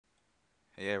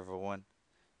Hey everyone,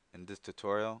 in this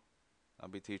tutorial, I'll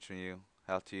be teaching you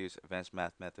how to use advanced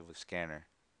math method with scanner,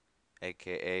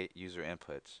 aka user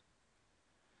inputs.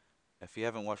 If you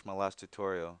haven't watched my last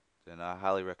tutorial, then I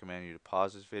highly recommend you to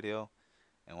pause this video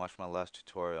and watch my last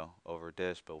tutorial over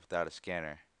this but without a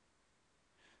scanner.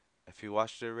 If you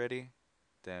watched it already,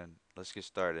 then let's get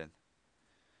started.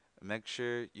 Make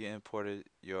sure you imported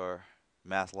your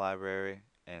math library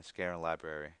and scanner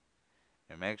library,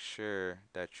 and make sure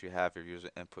that you have your user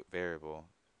input variable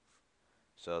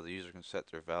so the user can set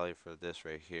their value for this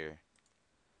right here.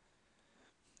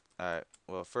 Alright,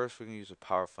 well first we can use a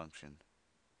power function.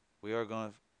 We are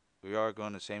going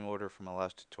the same order from our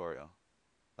last tutorial,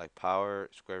 like power,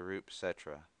 square root,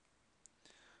 etc.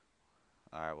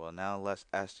 Alright, well now let's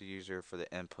ask the user for the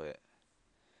input.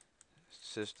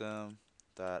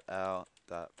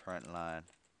 System.out.println.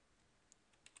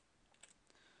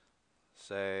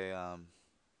 Say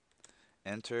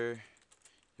enter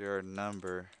your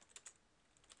number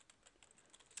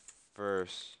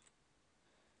first,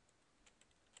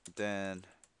 then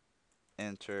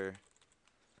enter,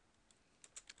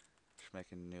 just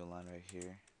making a new line right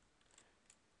here,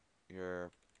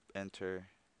 your enter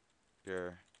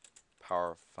your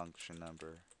power function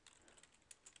number.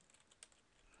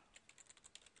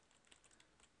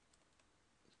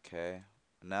 Okay,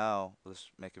 now let's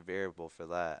make a variable for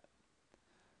that.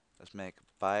 Let's make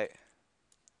byte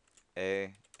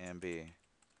A and B.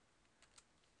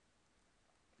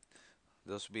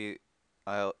 This will be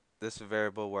this is a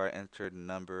variable where I entered a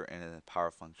number in a power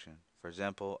function. For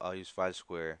example, I'll use 5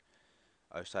 square.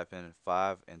 I'll just type in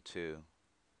 5 and 2.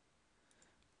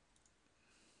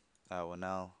 Well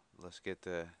now let's get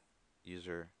the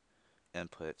user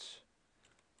inputs.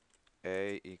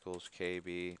 A equals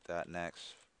KB dot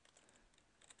next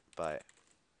byte.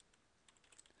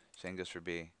 Same goes for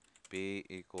B. B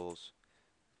equals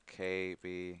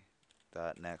KB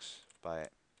dot next byte.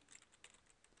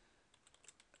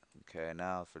 Okay,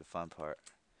 now for the fun part.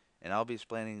 And I'll be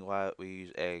explaining why we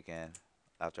use A again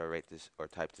after I write this or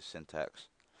type the syntax.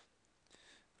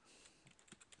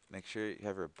 Make sure you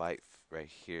have your byte right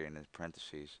here in the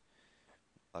parentheses.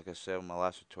 Like I said in my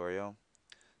last tutorial,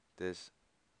 this,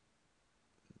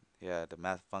 the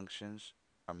math functions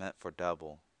are meant for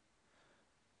double,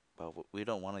 but we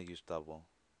don't want to use double.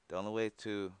 The only way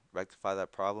to rectify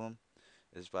that problem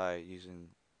is by using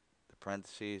the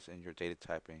parentheses and your data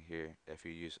type in here if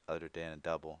you use other than a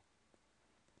double.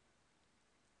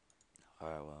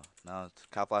 Alright, well, now to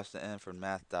capitalize the N for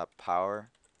math.power,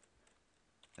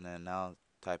 and then now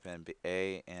type in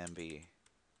A and B.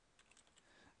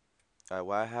 Alright,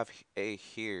 why I have A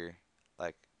here,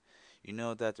 like, you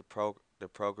know that the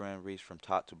program reads from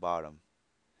top to bottom.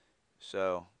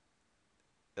 So,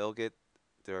 it'll get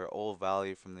their old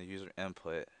value from the user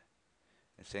input,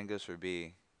 and same goes for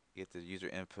B. You get the user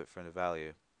input from the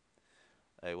value.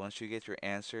 Like, once you get your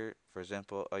answer, for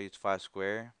example, I'll use 5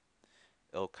 square,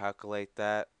 it'll calculate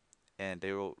that, and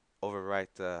they will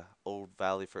overwrite the old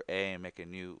value for A and make a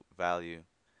new value,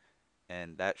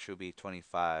 and that should be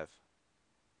 25.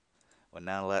 Well,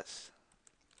 now let's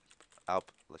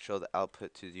show the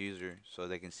output to the user so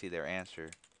they can see their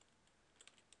answer.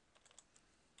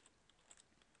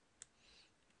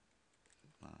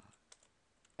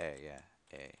 A, yeah,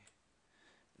 A.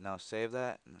 Now save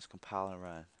that and let's compile and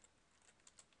run.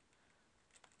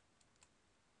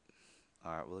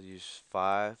 Alright, we'll use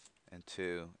 5 and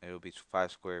 2. It will be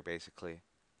 5 squared basically.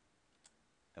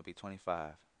 It'll be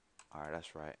 25. Alright,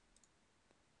 that's right.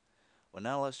 Well,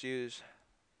 now let's use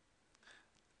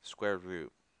square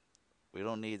root. We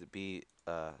don't need to be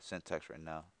syntax right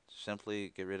now.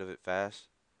 Simply get rid of it fast,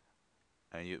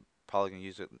 and you probably gonna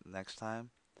use it next time.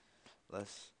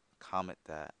 Let's comment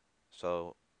that.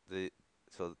 So the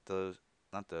so those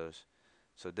not those.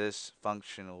 So this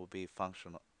function will be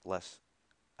functional less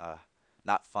uh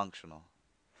not functional.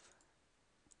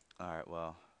 Alright,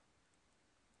 well,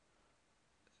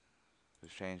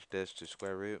 let's change this to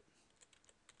square root.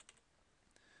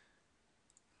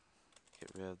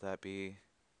 Get rid of that B.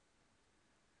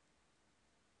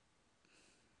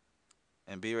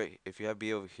 And B right, if you have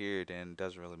B over here, then it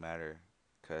doesn't really matter,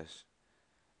 because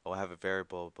it will have a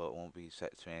variable but it won't be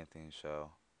set to anything,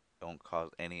 so it won't cause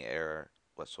any error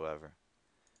whatsoever.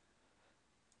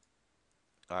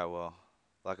 Alright, well,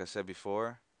 like I said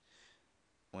before,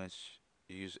 once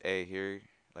you use A here,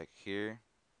 like here,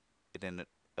 then it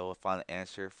will find the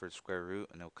answer for the square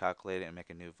root and it will calculate it and make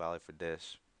a new value for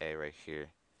this A right here.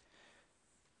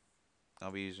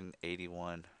 I'll be using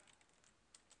 81.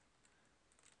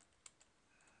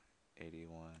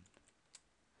 81.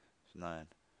 It's 9.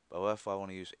 But what if I want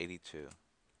to use 82?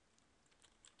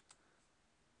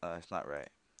 It's not right.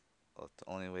 Well,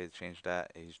 the only way to change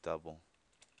that is double.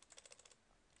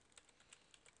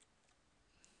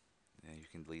 And you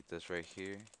can delete this right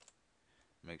here.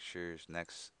 Make sure it's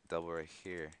next double right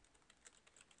here.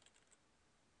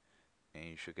 And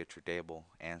you should get your double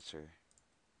answer.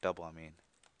 Double, I mean.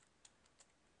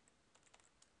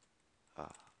 Ah,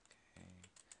 okay.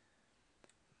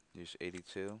 Use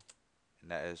 82.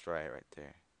 And that is right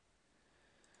there.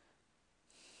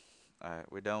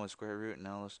 Alright, we're done with square root.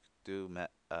 Now let's do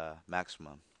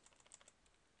maximum.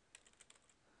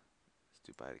 Let's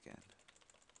do byte again.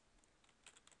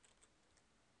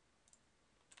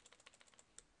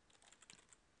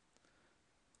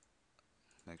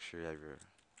 Make sure you have your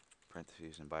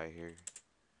parentheses and byte here.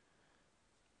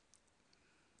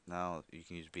 Now you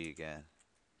can use B again.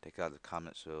 Take out the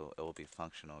comment so it will be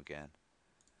functional again.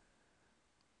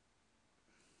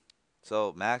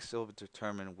 So max will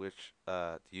determine which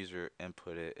the user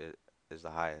input is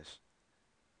the highest.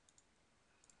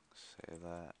 Save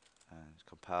that and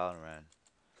compile and run.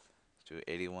 Let's do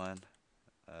 81,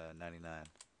 99.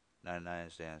 99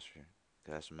 is the answer.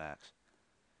 That's the max.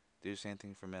 Do the same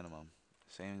thing for minimum.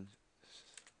 Same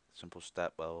simple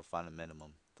step, but we'll find the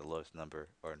minimum, the lowest number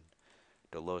or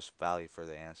the lowest value for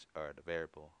the answer or the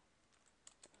variable.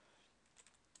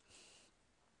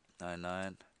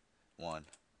 99, 1.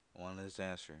 1 is the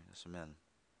answer. That's the minimum.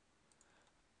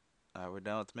 Alright, we're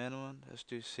done with minimum. Let's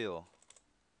do ceil.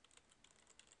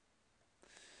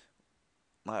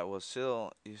 Alright, well,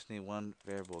 ceil, you just need one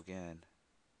variable again.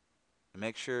 And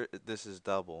make sure this is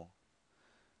double.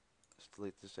 Let's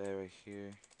delete this A right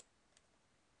here.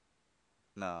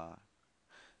 Nah.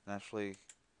 Naturally,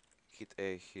 keep the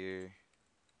A here.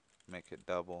 Make it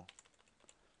double.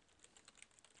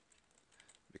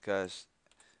 Because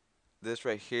this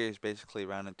right here is basically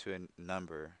rounded to a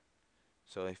number.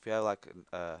 So if you have like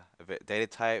a data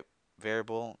type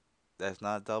variable that's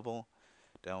not double,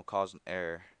 then it'll cause an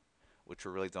error, which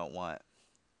we really don't want.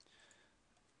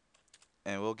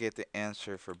 And we'll get the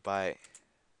answer for byte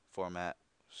format,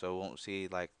 so we won't see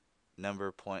like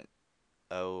number point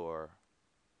 .0 or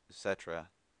etc.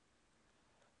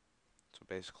 So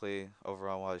basically,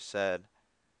 overall, what I said,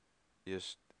 you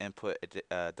just input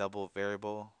a double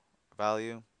variable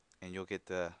value, and you'll get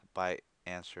the byte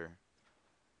answer.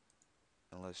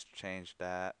 And let's change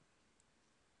that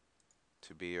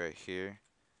to be right here.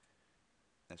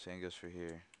 And same goes for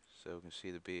here. So we can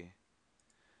see the B.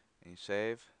 And you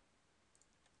save.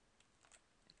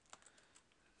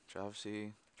 Java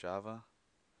C, Java.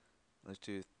 Let's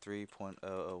do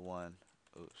 3.001.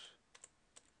 Oops.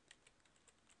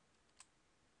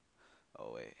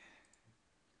 Oh wait.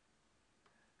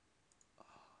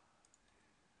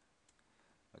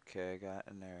 Okay, I got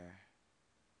in there.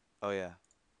 Oh yeah,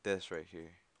 this right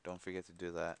here. Don't forget to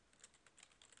do that.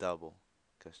 Double,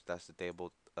 because that's the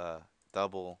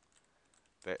double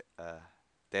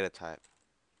data type.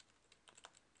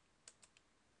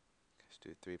 Let's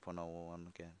do 3.011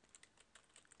 again.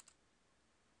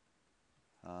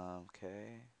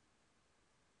 Okay.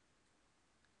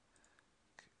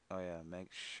 Oh yeah,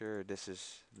 make sure this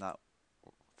is not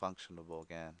functionable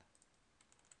again.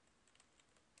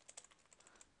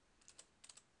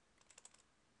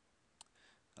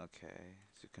 Okay,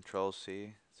 so Control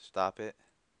C to stop it,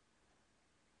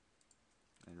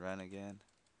 and run again,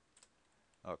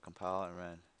 or compile and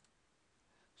run.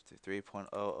 Let's do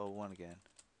 3.001 again,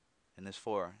 and it's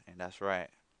 4, and that's right.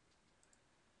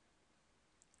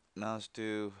 Now let's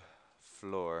do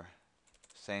floor,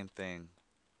 same thing,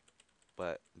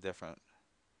 but different.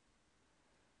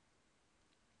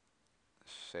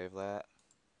 Save that.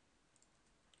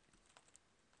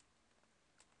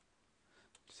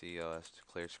 COS to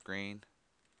clear screen.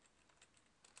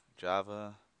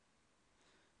 Java.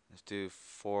 Let's do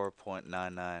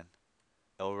 4.99.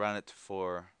 It'll run it to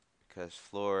 4 because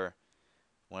floor,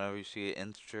 whenever you see an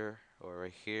integer or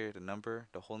right here, the number,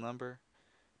 the whole number,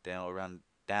 then it'll run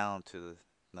down to the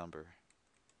number.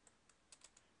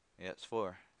 Yeah, it's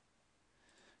 4.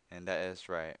 And that is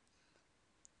right.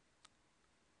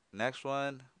 Next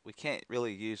one, we can't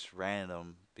really use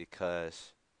random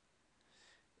because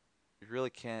you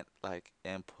really can't like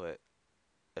input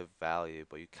a value,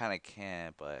 but you kind of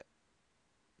can, but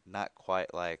not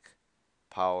quite like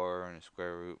power and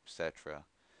square root, etc.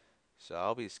 So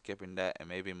I'll be skipping that, and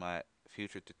maybe my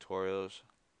future tutorials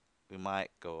we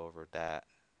might go over that.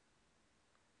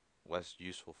 What's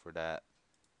useful for that?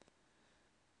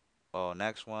 Oh,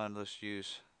 next one, let's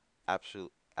use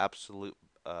absolute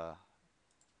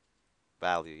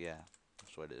value. Yeah,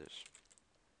 that's what it is.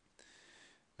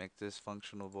 Make this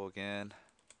functionable again,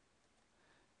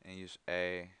 and use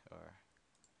A or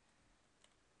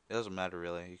It doesn't matter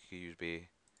really. You could use B.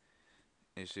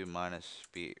 You just do minus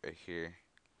B right here.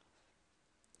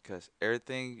 Because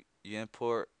everything you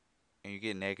import and you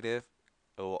get negative,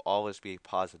 it will always be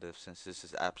positive since this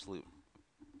is absolute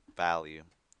value.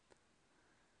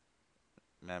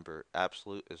 Remember,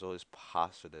 absolute is always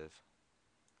positive.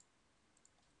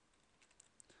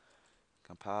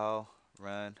 Compile,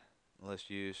 run. Let's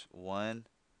use 1,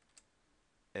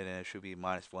 and then it should be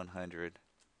minus 100.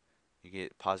 You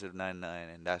get positive 99,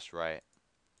 and that's right.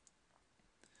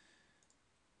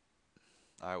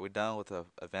 Alright, we're done with the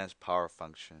advanced power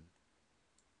function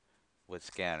with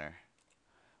scanner.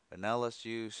 But now let's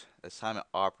use assignment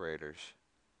operators.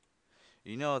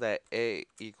 You know that A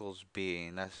equals B,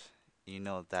 and you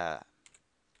know that.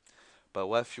 But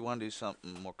what if you want to do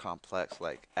something more complex,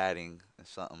 like adding and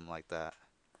something like that?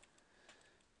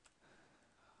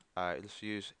 Alright, let's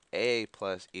use A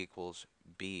plus equals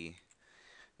B.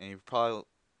 And you're probably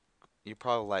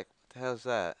like, what the hell is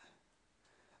that?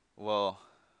 Well,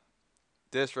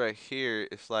 this right here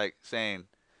is like saying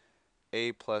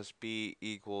A plus B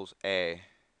equals A.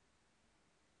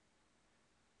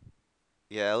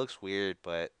 Yeah, it looks weird,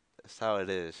 but that's how it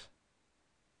is.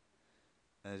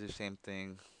 And it's the same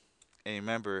thing. And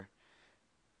remember,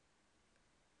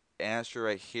 answer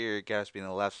right here got to be on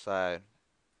the left side,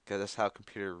 because that's how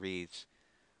computer reads.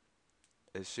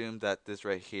 Assume that this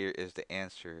right here is the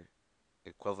answer,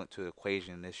 equivalent to the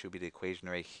equation. This should be the equation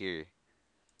right here.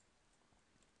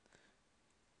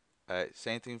 Alright,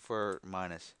 same thing for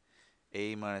minus.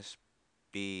 A minus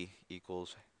B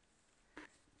equals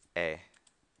A.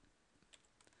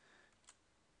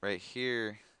 Right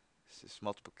here, this is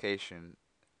multiplication.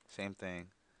 Same thing.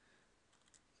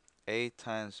 A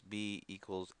times B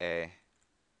equals A.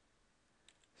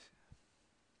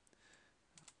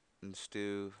 Let's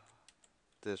do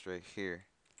this right here.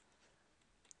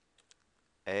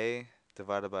 A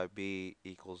divided by B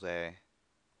equals A.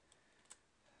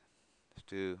 Let's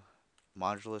do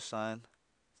modulus sign.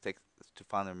 To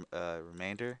find the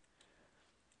remainder.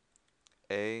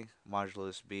 A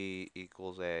modulus B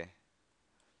equals A.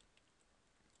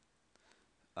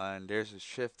 And there's a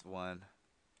shift one,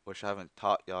 which I haven't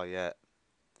taught y'all yet.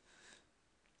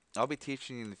 I'll be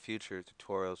teaching you in the future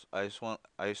tutorials. I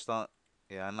just don't,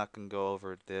 yeah, I'm not gonna go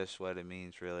over this, what it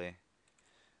means really.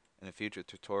 In the future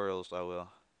tutorials, I will.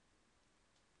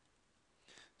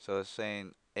 So it's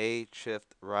saying A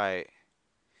shift right,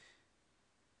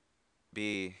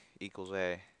 B equals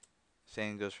A.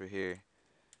 Same goes for here.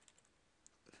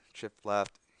 Shift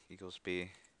left equals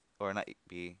B, or not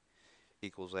B,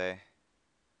 equals A.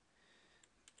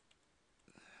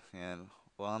 And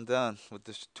well, I'm done with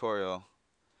this tutorial.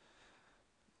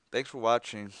 Thanks for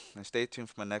watching, and stay tuned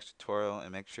for my next tutorial,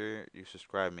 and make sure you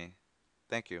subscribe me.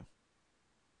 Thank you.